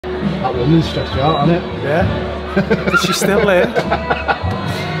That woman's stressed you out, isn't it? Yeah. Is she still there?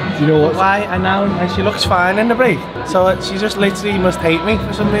 Do you know what? Why? And now and she looks fine in the break. So she just literally must hate me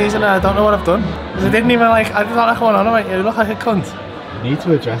for some reason. And I don't know what I've done. Because I didn't even like. I don't know going on. I went, you look like a cunt. You need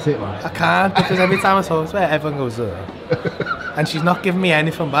to address it, man. I can't because every time I talk to her, everyone goes, ugh. And she's not giving me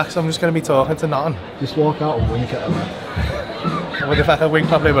anything back. So I'm just going to be talking to nothing. Just walk out and wink at her, man. What if I could wink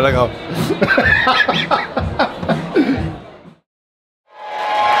properly? But I go.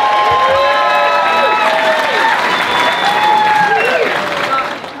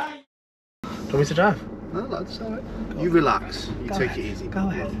 Do you want me to drive? No, that's alright. You relax. You take it easy. Go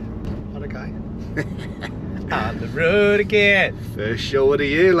ahead. What a guy. On the road again. First show of the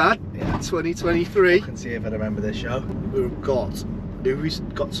year, lad. Yeah. 2023. I can see if I remember this show. We've got. Who we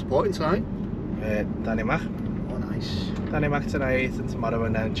got supporting tonight? Danny Mac. Oh, nice. Danny Mac tonight and tomorrow,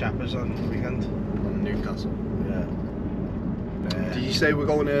 and then Chappers on the weekend. On Newcastle. Yeah. Did you say we're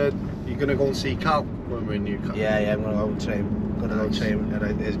going to? You're going to go and see Cal when we're in Newcastle? Yeah, I'm going to go train. Go train at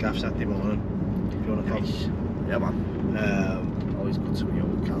his gaff Saturday morning. If you want to come. Nice. Yeah, man. Always good to be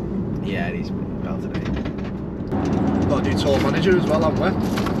with Cal. Yeah, he's well today. Got to do tour manager as well, haven't we?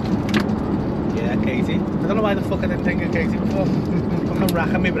 Yeah, Katie. I don't know why the fuck I didn't think of Katie before. Fucking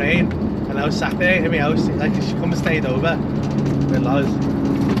racking my brain. And I was sat there in my house, like she come and stayed over with Loz.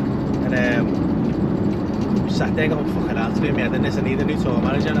 And sat there going, fucking hell, to be in my head in this, I need a new tour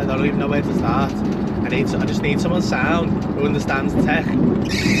manager and I don't even know where to start. I just need someone sound who understands tech.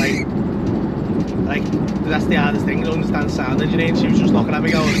 Like that's the hardest thing, to understand sound engineering. She was just looking at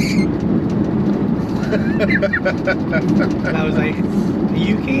me going. And I was like, are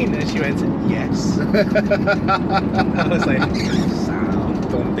you keen? And she went, yes. I was like, sound,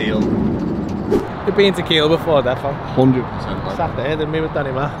 done deal. You've been to Kiel before, Defo? 100%. Sat there, didn't we, with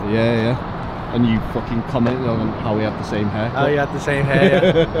Danny Mac? Yeah. And you fucking commented on how we had the same hair. Oh, you had the same hair,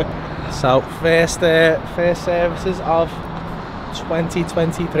 yeah. So, first services of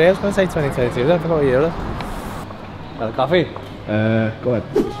 2023. I was going to say 2022, I don't forgot what year it is. Got a coffee? Go ahead.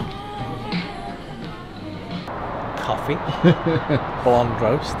 Coffee. Blonde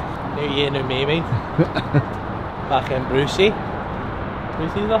roast. New year, new me, mate. Back in Brucey.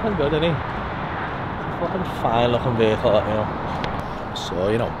 Brucey's looking good, isn't he? It's a fucking fine looking vehicle, you know. So,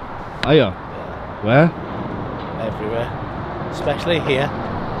 you know. Are you? Yeah. Where? Everywhere. Especially here.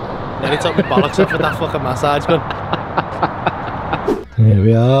 Nearly took my bollocks off with that fucking massage gun. Here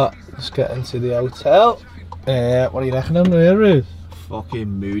we are. Just getting to the hotel. What are you reckoning here, Rude? Fucking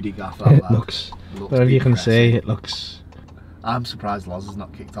moody gaff that It looks whatever you can see, it looks. I'm surprised Loz has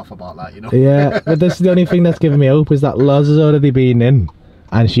not kicked off about that, you know. Yeah, but that's the only thing that's giving me hope is that Loz has already been in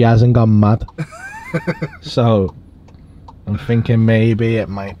and she hasn't gone mad. So I'm thinking maybe it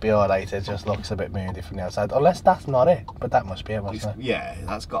might be alright. It just looks a bit moody from the outside. Unless that's not it, but that must be it, mustn't it? Yeah,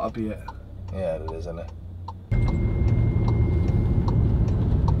 that's got to be it. Yeah, it is, isn't it?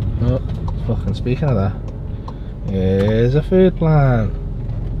 Oh, fucking speaking of that, here's a food plan.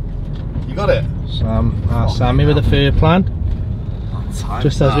 You got it? Sammy with a food plan.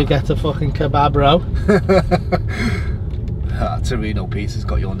 Just as we get to fucking Kebab Row. Torino pizza's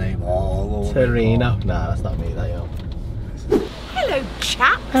got your name all over. Torino? Nah, that's not me, that, yo. Hello,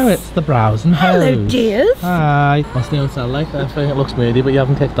 chaps. Oh, it's the browsing. Hello, dears. Hi. What's the hotel like? I think it looks moody, but you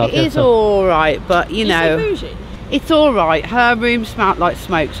haven't kicked off yet. It is alright, but you know. Is it it's alright. Her room smelled like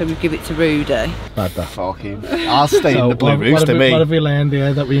smoke, so we give it to Rudie. Bad that. Fucking. I'll stay in the blue roofs to me. What have we learned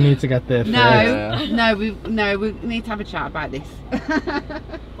here that we need to get there first? No, we need to have a chat about this.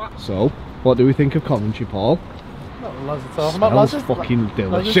 So, what do we think of Coventry, Paul? Not Loz at all. Loz is fucking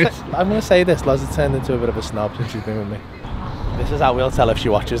delicious. I'm going to say this, Loz has turned into a bit of a snob since she's been with me. This is how we'll tell if she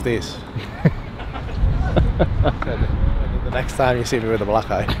watches these. The next time you see me with a black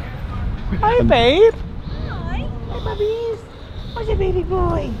eye. Hi, babe. Hi. Hi, puppies. What's your baby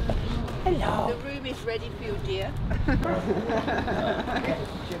boy? Hello. The room is ready for you, dear.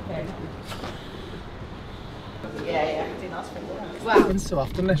 Yeah. Wow. It's so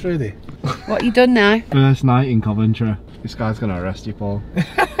often this, Rudie. What you done now? First night in Coventry. This guy's gonna arrest you, Paul.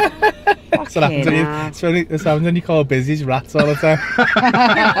 That's what happens when you call busies rats all the time.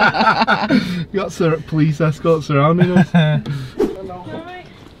 You got police escorts surrounding us. Am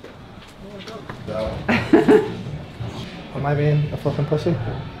I being a fucking pussy?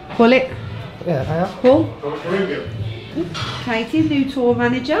 Pull it. Yeah, I am. Pull. Katie, new tour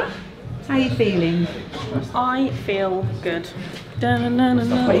manager. How are you feeling? I feel good.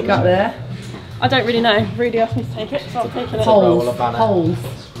 What you got there? I don't really know. Rudie asked me to take it, so I'm taking it. Holes. Holes.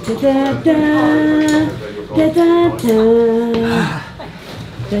 Da da da. Da da da.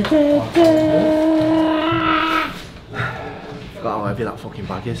 Da da da. Got how heavy that fucking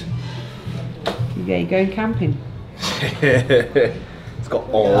bag is. Yeah, you're going camping. It's got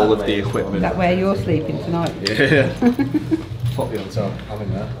all of the equipment. Is that where you're sleeping tonight? Yeah. Fuck the hotel, I'm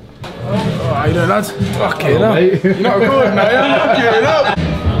in there. Oh, how you doing, lads? Fucking hell. You're not good, mate. I'm not giving up.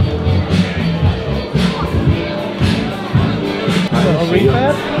 A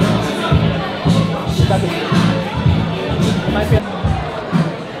refurb?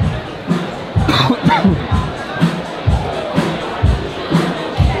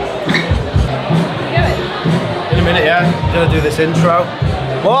 In a minute, yeah. Gonna do this intro.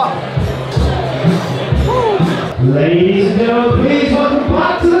 What? Ladies and gentlemen, please welcome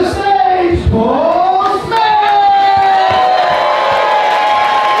back to the stage, Paul Smith!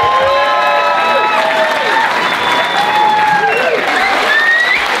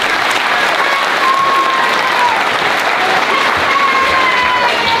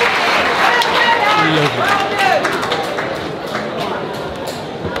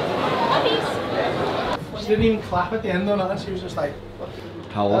 She didn't even clap at the end or nothing, she was just like...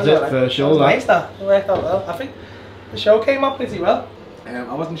 How was it for sure? Nice that, it worked out well. I think the show came out pretty well.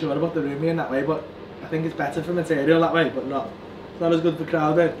 I wasn't sure about the room being that way, but I think it's better for material that way, but not as good for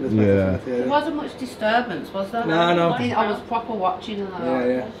crowd way, but it's better for material. There wasn't much disturbance, was there? No. I was proper watching and all.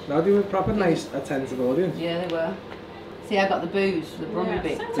 Yeah. No, they were proper nice, attentive audience. Yeah, they were. See, I got the booze, the brummy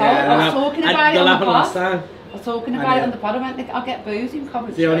bit. Yeah, I was talking about it on the last pod. time. I was talking about it on the pod. I went, I'll get booze in Coventry.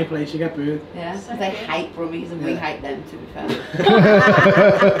 It's the only place you get booze. Yeah, because they hate brummies and we hate them, to be fair.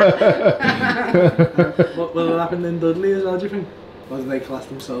 What will happen in Dudley as well, do you think? Or do they class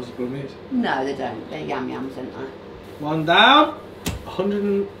themselves as brummies? No, they don't. They're yams, aren't they? One down,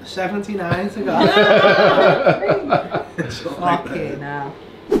 179 to go. Fucking hell.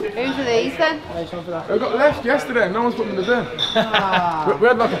 Whose are these then? I got left yesterday and no one's put them in the bin. Ah. We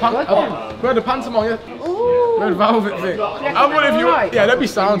had like we had a pantomime, yeah. Ooh. We had a velvet thing. I wonder if you, yeah, they'd be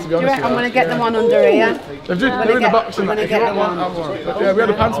sound to be honest. I'm going to get them on under here. They're in the box and I'm that. gonna If you get want them one, have one. Yeah, we had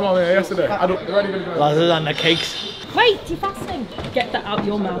a pantomime here yesterday. They're only going to go. Other than the cakes. Wait, you're fasting. Get that out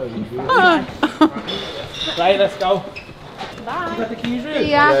your mouth. Right, let's go. Bye. Got the keys, really?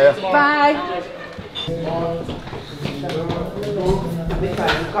 Yeah, bye.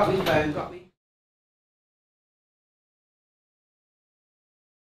 Got my phone, got me.